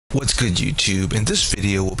What's good, YouTube? In this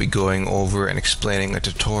video we'll be going over and explaining a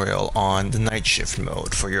tutorial on the night shift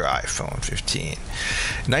mode for your iPhone 15.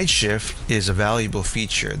 Night shift is a valuable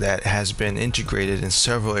feature that has been integrated in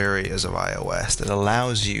several areas of iOS that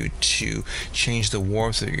allows you to change the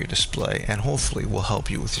warmth of your display and hopefully will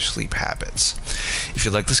help you with your sleep habits. If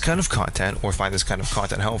you like this kind of content or find this kind of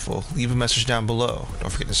content helpful, leave a message down below.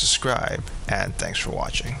 Don't forget to subscribe, and thanks for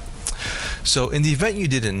watching. So in the event you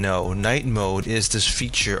didn't know, night mode is this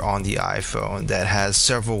feature on the iPhone that has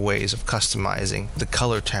several ways of customizing the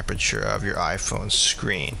color temperature of your iPhone's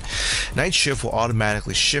screen. Night shift will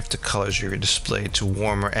automatically shift the colors of your display to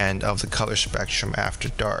warmer end of the color spectrum after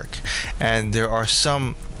dark, and there are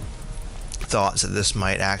some thoughts that this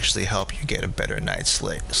might actually help you get a better night's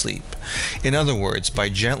sleep. In other words, by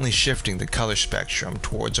gently shifting the color spectrum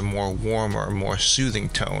towards a more warmer, more soothing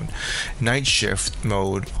tone, night shift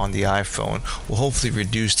mode on the iPhone will hopefully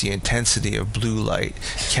reduce the intensity of blue light,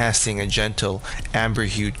 casting a gentle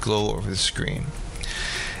amber-hued glow over the screen.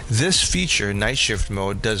 This feature, night shift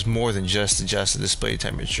mode, does more than just adjust the display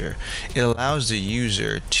temperature. It allows the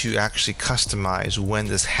user to actually customize when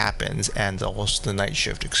this happens and also the night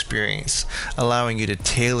shift experience, allowing you to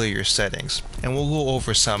tailor your settings. And we'll go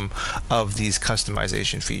over some of these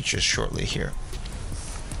customization features shortly here.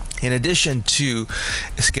 In addition to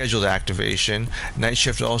scheduled activation, night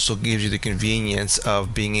shift also gives you the convenience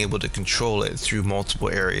of being able to control it through multiple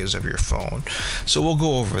areas of your phone. So we'll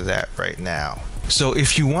go over that right now. So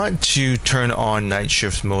if you want to turn on night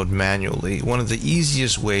shift mode manually, one of the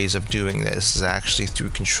easiest ways of doing this is actually through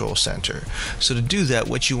Control Center. So to do that,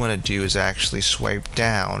 what you want to do is actually swipe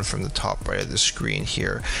down from the top right of the screen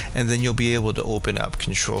here, and then you'll be able to open up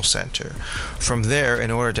Control Center. From there,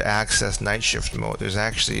 in order to access night shift mode, there's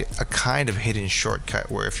actually a kind of hidden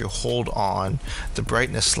shortcut where if you hold on the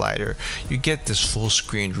brightness slider, you get this full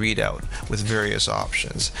screen readout with various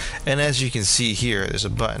options. And as you can see here, there's a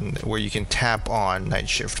button where you can tap on night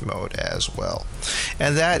shift mode as well,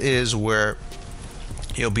 and that is where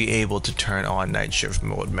you'll be able to turn on night shift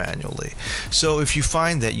mode manually. So if you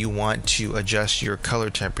find that you want to adjust your color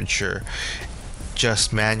temperature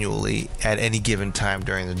just manually at any given time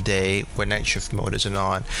during the day when night shift mode isn't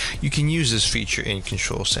on, you can use this feature in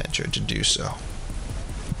Control Center to do so.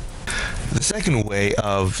 The second way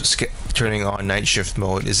of turning on night shift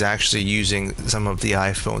mode is actually using some of the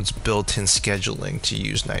iPhone's built-in scheduling to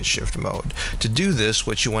use night shift mode. To do this,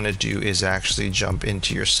 what you want to do is actually jump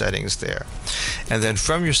into your settings there, and then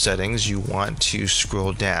from your settings you want to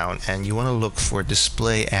scroll down and you want to look for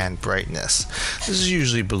display and brightness. This is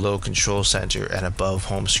usually below Control Center and above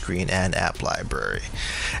home screen and app library.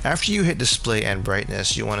 After you hit display and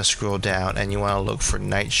brightness, you want to scroll down and you want to look for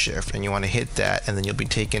night shift, and you want to hit that, and then you'll be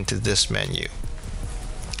taken to this menu.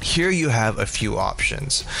 Here you have a few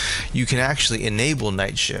options. You can actually enable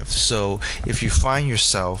night shift, so if you find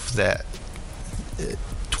yourself that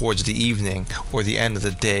towards the evening or the end of the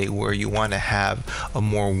day where you want to have a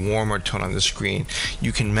more warmer tone on the screen,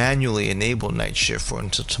 you can manually enable night shift for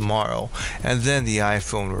until tomorrow, and then the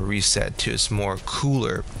iPhone will reset to its more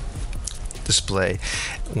cooler display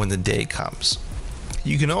when the day comes.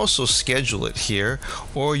 You can also schedule it here,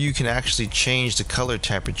 or you can actually change the color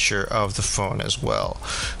temperature of the phone as well.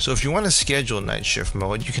 So if you want to schedule night shift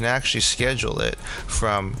mode, you can actually schedule it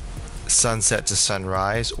from sunset to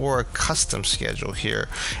sunrise, or a custom schedule here,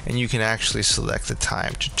 and you can actually select the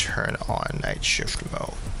time to turn on night shift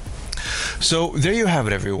mode. So there you have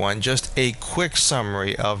it, everyone, just a quick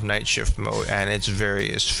summary of night shift mode and its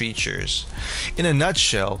various features. In a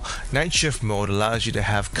nutshell, night shift mode allows you to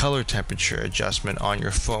have color temperature adjustment on your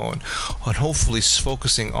phone, and hopefully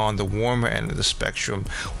focusing on the warmer end of the spectrum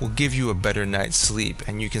will give you a better night's sleep,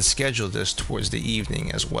 and you can schedule this towards the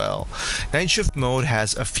evening as well. Night shift mode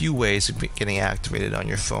has a few ways of getting activated on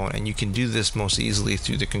your phone, and you can do this most easily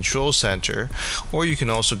through the Control Center, or you can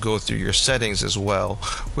also go through your settings as well,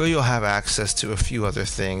 where you'll have access to a few other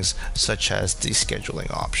things such as the scheduling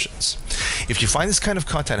options. If you find this kind of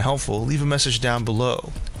content helpful, leave a message down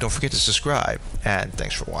below. Don't forget to subscribe, and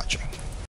thanks for watching.